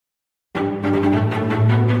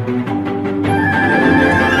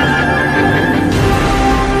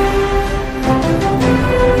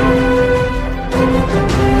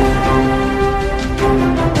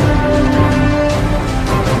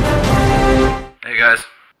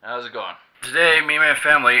How's it going? Today, me and my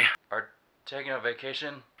family Are taking a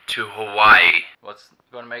vacation? to Hawaii. What's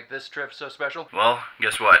going to make this trip so special? Well,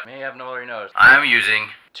 guess what? May have already noticed. I'm using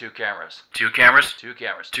 2 cameras. 2 cameras. 2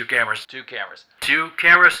 cameras. 2 cameras. 2 cameras. 2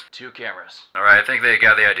 cameras. 2 cameras. Alright, I think they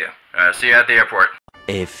got the idea. See you at the airport.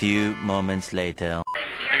 A few moments later.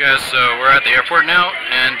 Hey guys, so we're at the airport now,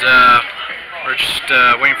 and we're just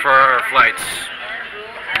waiting for our flights.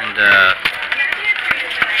 And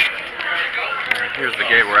here's the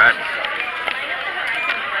gate we're at.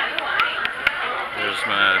 There's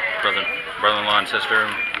my brother-in-law and sister.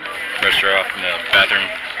 Rest are off in the bathroom.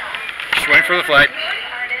 Just waiting for the flight.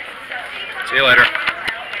 See you later.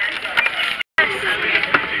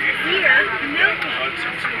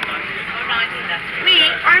 We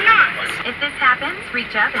are not. If this happens,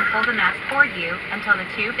 reach up and pull the mask toward you until the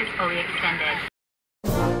tube is fully extended.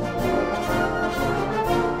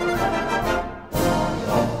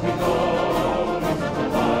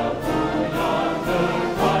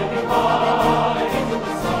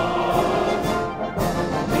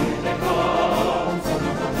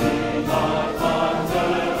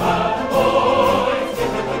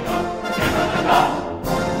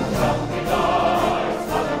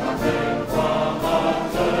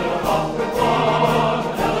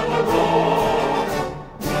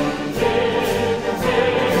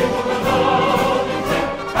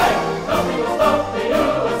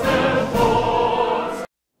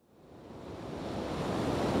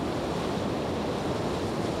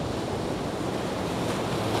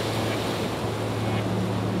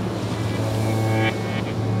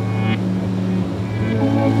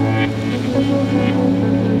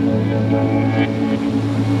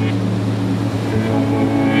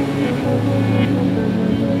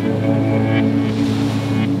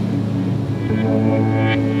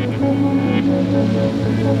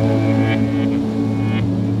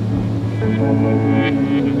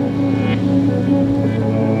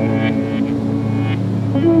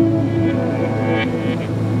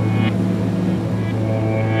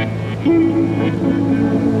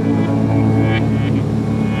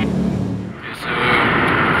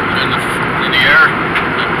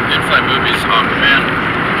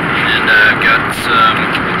 Got some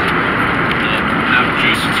apple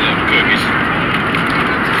juice and some cookies.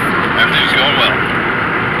 Everything's going well.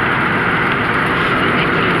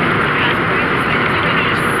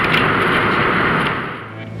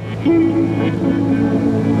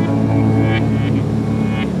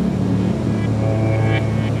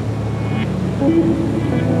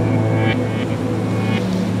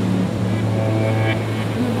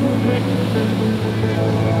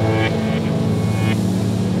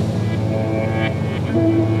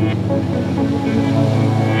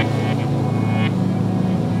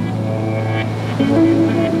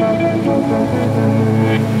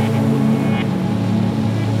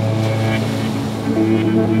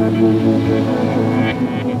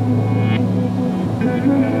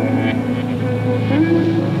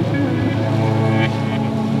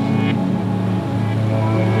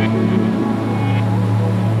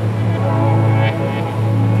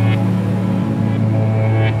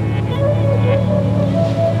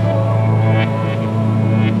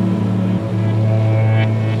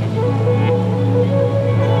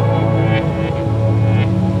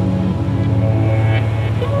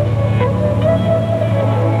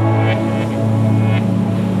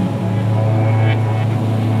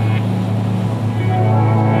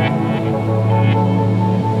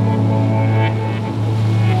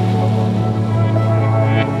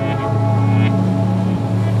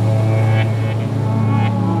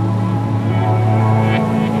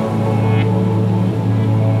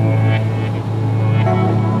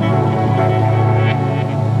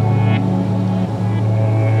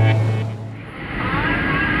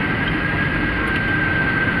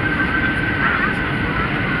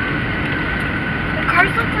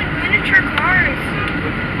 Cars look like miniature cars.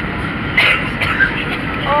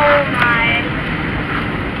 Oh my.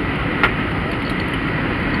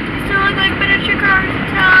 They still look like miniature cars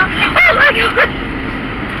until... Oh my god!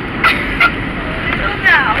 Oh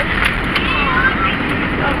no.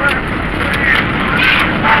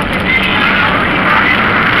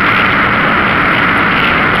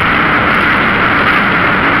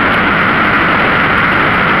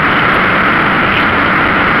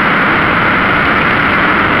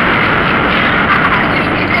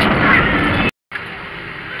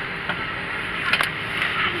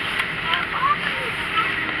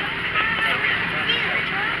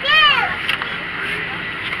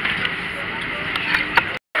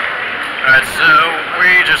 Alright, so we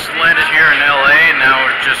just landed here in LA, and now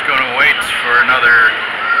we're just going to wait for another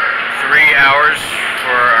 3 hours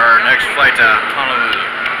for our next flight to Honolulu.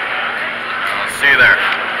 See you there.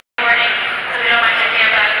 Morning. So if you don't mind checking our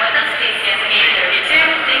bag with us, please see us at gate 32.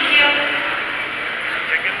 Thank you.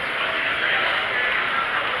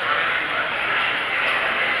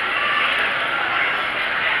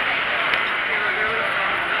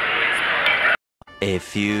 A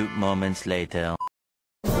few moments later.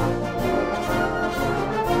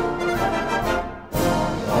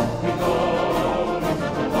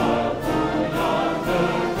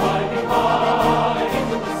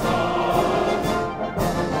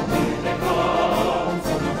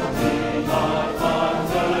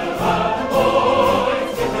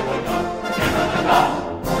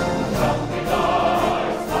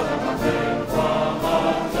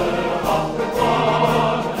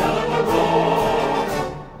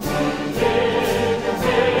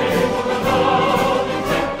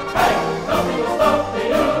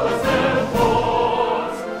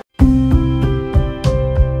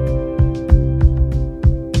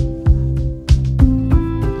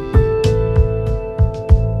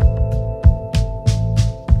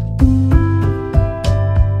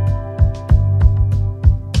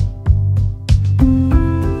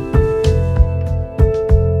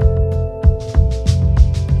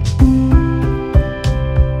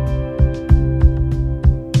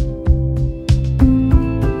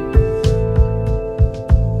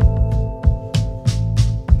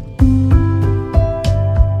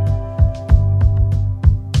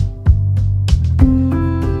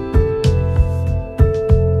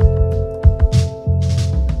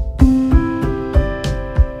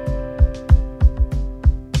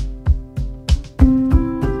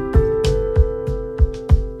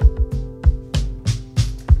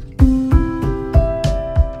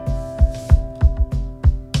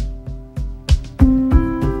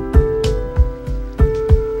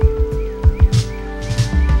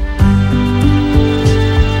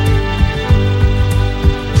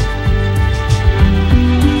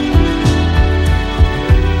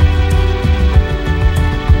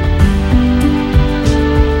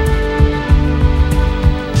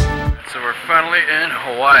 Finally in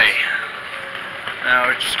Hawaii. Now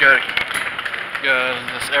we just gotta go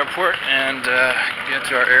to this airport and get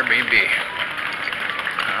to our Airbnb.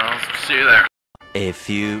 I'll see you there. A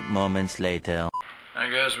few moments later.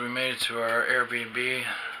 Alright guys, we made it to our Airbnb.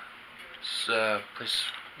 This place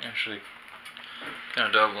actually kind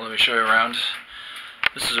of dope. Let me show you around.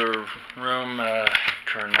 This is a room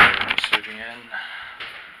currently we're sleeping in.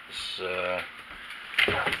 This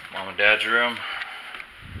is Mom and Dad's room.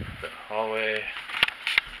 The hallway,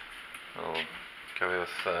 little cubby with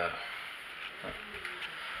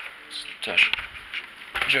Tash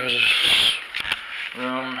Joseph's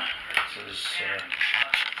room. This is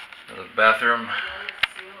the bathroom.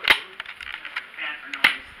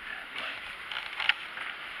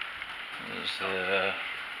 This is the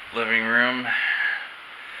living room.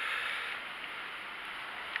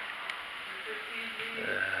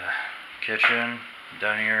 The kitchen,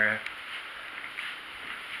 dining area.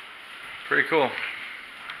 Pretty cool.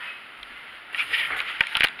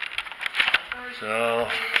 So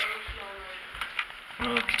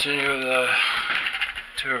we'll continue the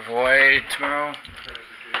tour of Hawaii tomorrow.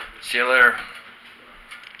 See you later.